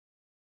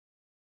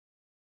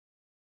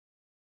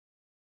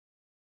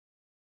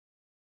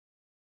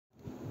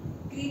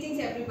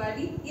Greetings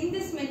everybody. In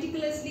this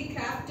meticulously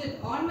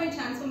crafted on-my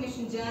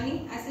transformation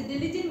journey as a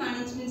diligent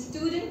management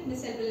student,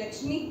 Ms. Selva,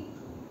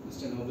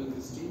 Mr. Noble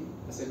Christie,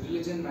 as a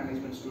diligent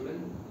management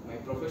student, my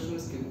professional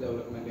skill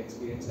development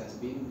experience has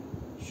been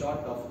short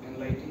of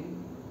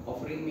enlightening,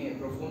 offering me a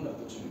profound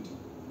opportunity.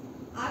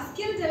 Our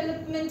skill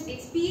development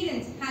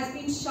experience has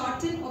been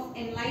shortened of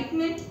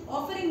enlightenment,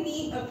 offering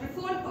me a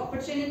profound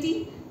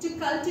opportunity to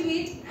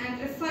cultivate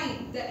and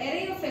refine the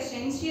array of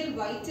essential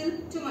vital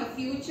to my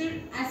future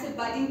as a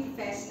budding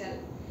professional.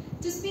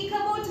 To speak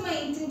about my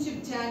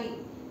internship journey,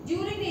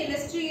 during the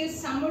illustrious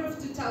summer of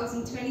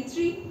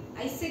 2023,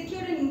 I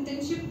secured an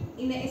internship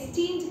in an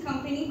esteemed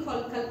company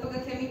called Selva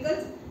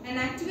Chemicals, an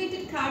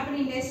activated carbon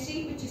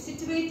industry which is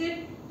situated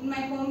in my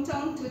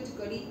hometown,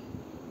 Thoothukudi.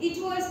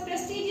 It was a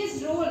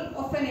prestigious role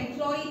of an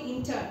employee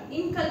intern,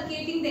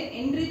 inculcating the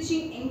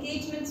enriching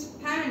engagement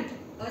spanned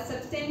a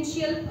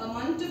substantial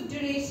amount of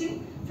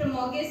duration from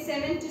August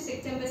 7 to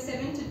September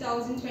 7,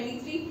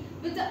 2023,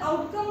 with the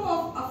outcome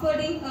of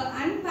affording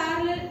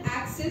unparalleled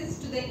access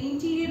to the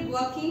interior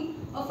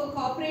working of a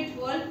corporate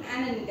world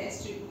and an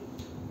industry.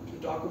 To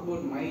talk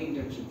about my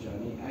internship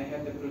journey, I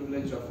had the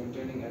privilege of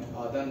interning at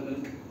Adithya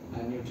Milk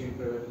and Nutrient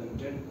Private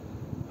Limited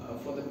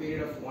for the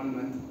period of 1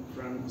 month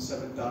from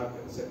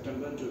 7th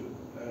September to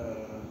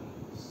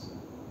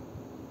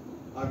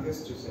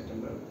August to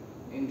September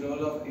in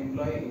role of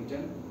employee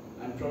intern,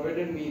 and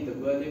provided me the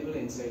valuable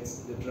insights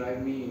that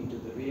drive me into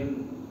the real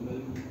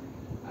milk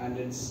and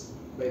its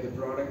by the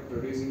product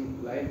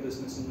producing live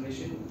business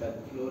innovation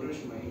that flourish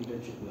my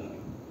internship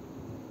learning.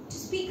 To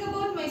speak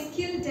about my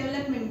skill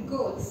development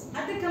goals,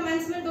 at the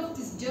commencement of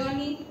this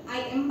journey,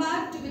 I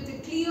embarked with a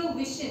clear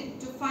vision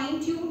to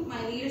fine-tune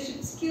my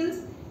leadership skills,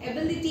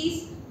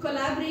 abilities,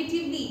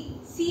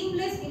 collaboratively,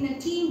 seamless in a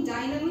team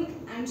dynamic,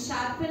 and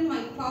sharpen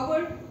my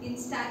power in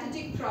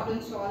strategic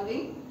problem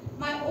solving.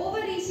 My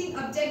overreaching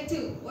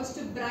objective was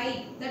to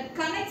bridge that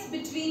connects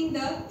between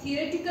the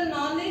theoretical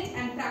knowledge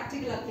and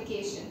practical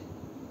application.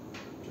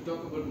 To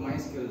talk about my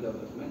skill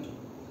development,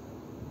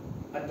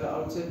 at the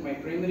outset, my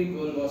primary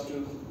goal was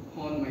to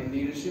hone my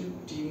leadership,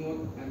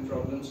 teamwork, and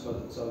problem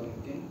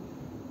solving.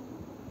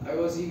 I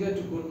was eager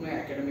to put my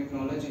academic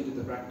knowledge into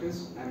the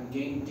practice and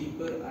gain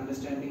deeper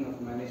understanding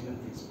of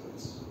management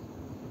principles.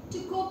 To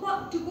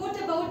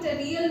quote about a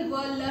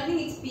real-world learning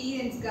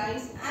experience,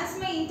 guys, as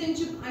my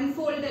internship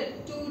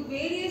unfolded to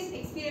various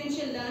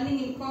experiential learning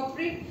in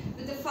corporate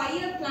with a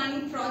 5-year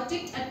planning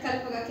project at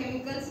Selva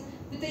Chemicals,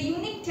 with a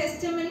unique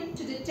testament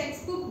to the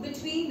textbook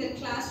between the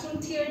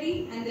classroom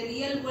theory and the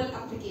real-world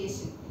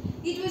application.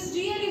 It was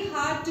really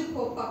hard to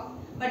cope up,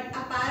 but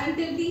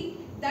apparently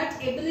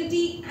that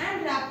ability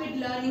and rapid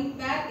learning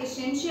were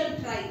essential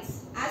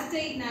traits as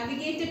they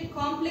navigated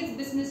complex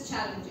business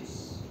challenges.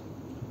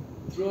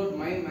 Throughout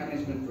my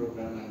management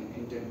program and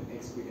intern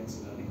experience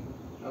learning,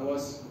 I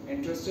was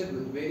interested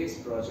with various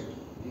projects,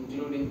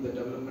 including the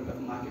development of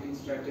marketing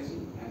strategy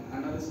and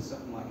analysis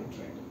of market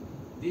trend.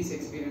 These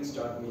experiences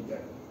taught me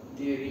that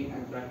theory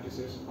and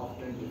practices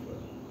often differ,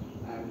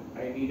 and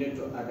I needed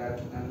to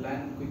adapt and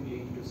learn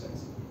quickly to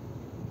succeed.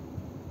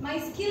 My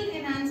skill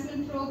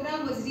enhancement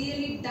program was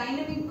really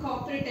dynamic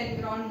corporate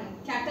environment,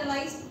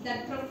 catalyzed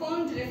that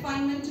profound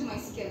refinement to my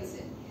skill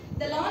set.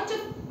 The launch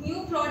of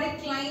new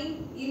product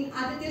line in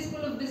Adithya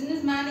School of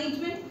Business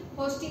Management,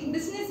 hosting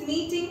business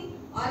meeting,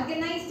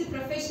 organized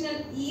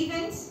professional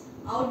events,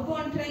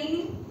 outbound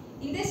training,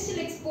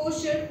 industrial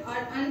exposure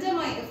are under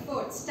my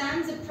efforts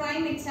stands a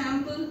prime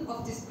example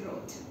of this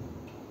growth.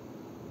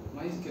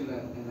 My skill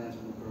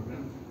enhancement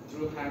program,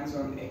 through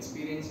hands-on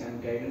experience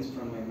and guidance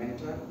from my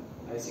mentor,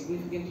 I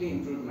significantly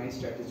improved my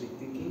strategic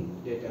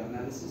thinking, data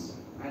analysis,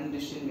 and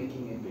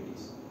decision-making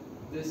abilities.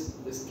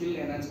 The skill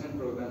enhancement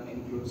program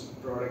includes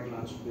product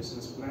launch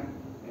business plan,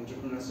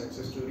 entrepreneur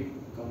success story,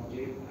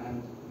 conclave,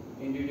 and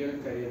individual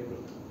career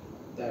growth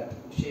that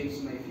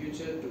shapes my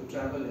future to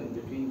travel in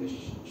between the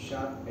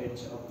sharp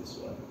edge of this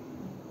world.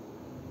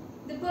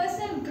 The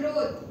personal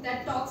growth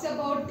that talks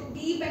about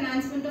deep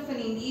enhancement of an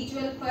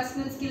individual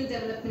personal skill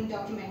development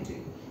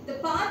documentary. The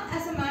path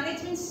as a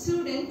management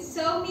student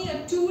served me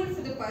a tool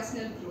for the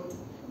personal growth.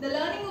 The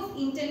learning of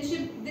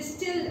internship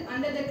distilled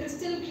under the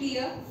crystal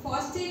clear,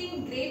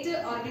 fostering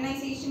greater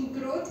organization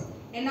growth,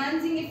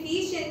 enhancing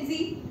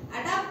efficiency,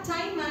 adapt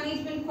time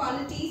management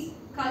qualities,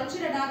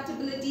 culture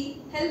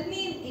adaptability, helped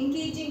me in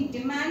engaging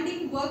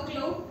demanding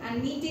workload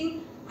and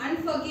meeting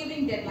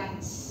unforgiving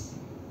deadlines.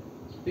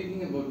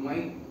 Speaking about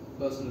my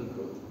personal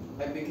growth,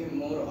 I became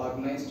more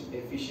organized,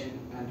 efficient,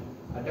 and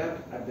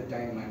adept at the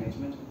time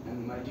management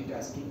and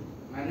multitasking,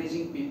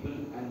 managing people,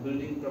 and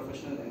building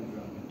professional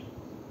environment.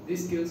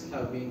 These skills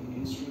have been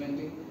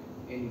instrumental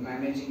in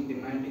managing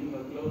demanding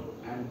workload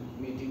and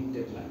meeting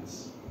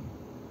deadlines.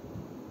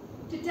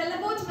 To tell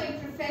about my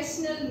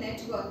professional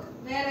network,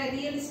 where I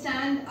really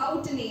stand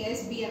out in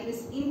ASBM,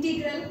 is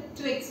integral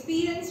to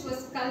experience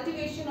was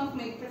cultivation of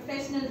my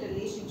professional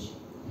relationship.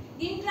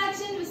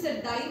 Interaction with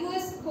a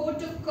diverse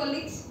cohort of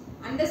colleagues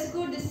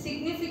underscored the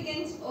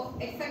significance of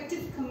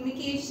effective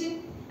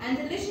communication and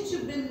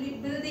relationship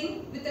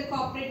building with the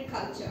corporate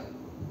culture.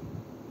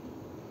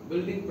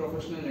 Building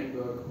professional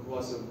network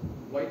was a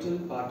vital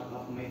part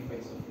of my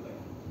phase of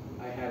life.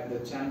 I had the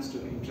chance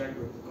to interact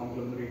with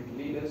conglomerate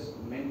leaders,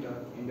 mentor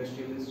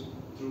industrialists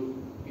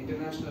through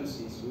international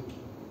C-suite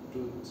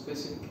to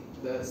specific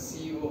the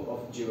CEO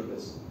of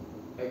Geodis,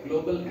 a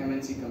global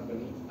MNC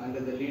company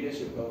under the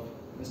leadership of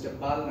Mr.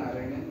 Pal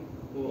Narayanan,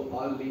 who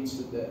all leads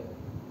to the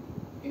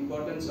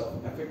importance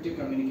of effective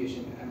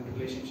communication and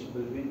relationship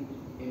building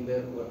in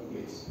the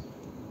workplace.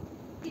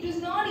 It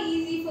was not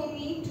easy for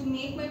me to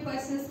make my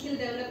personal skill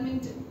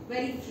development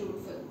very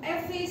fruitful.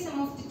 I faced some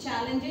of the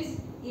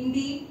challenges.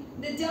 Indeed,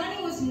 the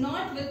journey was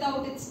not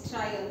without its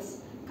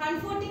trials.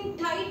 Confronting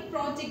tight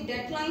project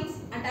deadlines,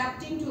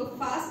 adapting to a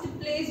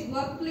fast-paced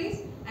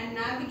workplace, and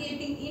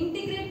navigating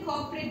integrated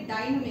corporate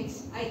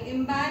dynamics, I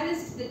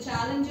embraced the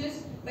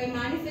challenges by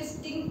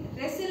manifesting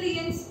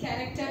resilience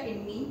character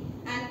in me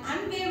and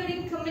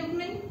unwavering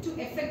commitment to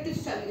effective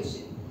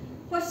solution.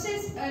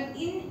 Possess an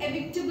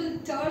inevitable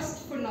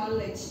thirst for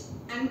knowledge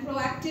and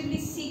proactively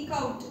seek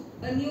out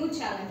new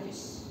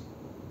challenges.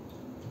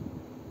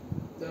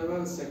 There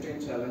was a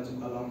second challenge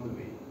along the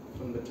way,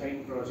 from the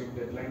tight project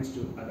deadlines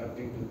to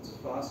adapting to its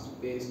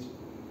fast-paced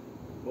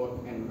work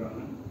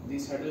environment.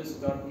 These hurdles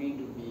taught me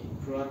to be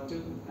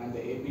proactive and the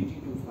ability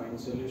to find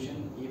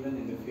solutions even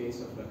in the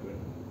face of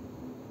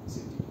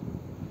adversity.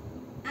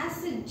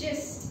 As a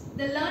gist,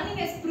 the learning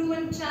has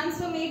proven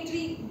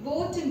transformative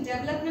both in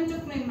development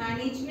of my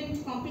management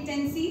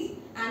competencies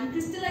and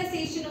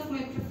crystallization of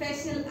my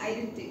professional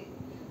identity.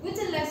 With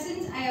the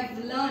lessons I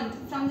have learned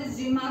from this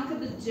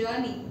remarkable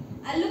journey,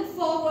 I look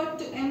forward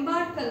to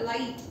embark a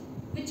light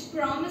which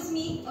promise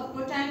me a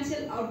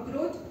potential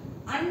outgrowth,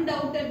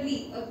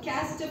 undoubtedly a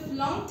cast of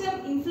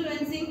long-term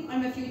influencing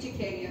on my future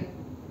career.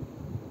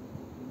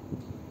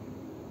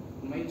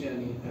 My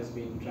journey has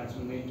been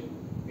transformative.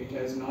 It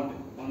has not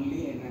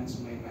only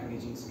enhanced my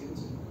managing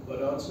skills,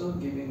 but also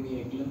given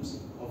me a glimpse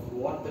of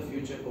what the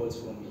future holds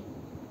for me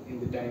in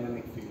the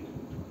dynamic field.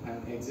 I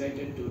am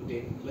excited to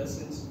take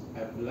lessons I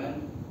have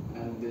learned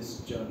and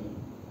this journey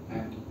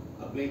and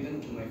apply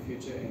them to my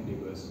future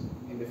endeavors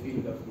in the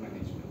field of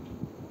management.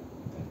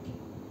 Thank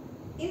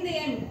you. In the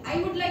end,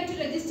 I would like to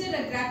register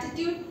a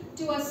gratitude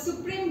to our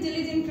supreme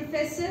diligent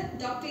professor,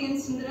 Dr. N.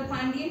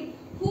 Sundarapandian,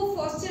 who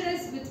fostered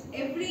us with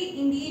every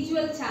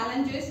individual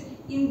challenges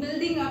in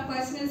building our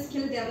personal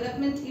skill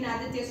development in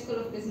Adithya School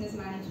of Business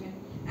Management.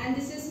 And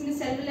this is Ms.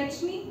 Selva.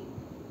 This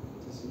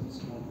is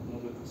Mr.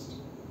 Noble.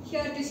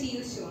 Here to see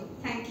you soon.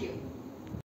 Thank you.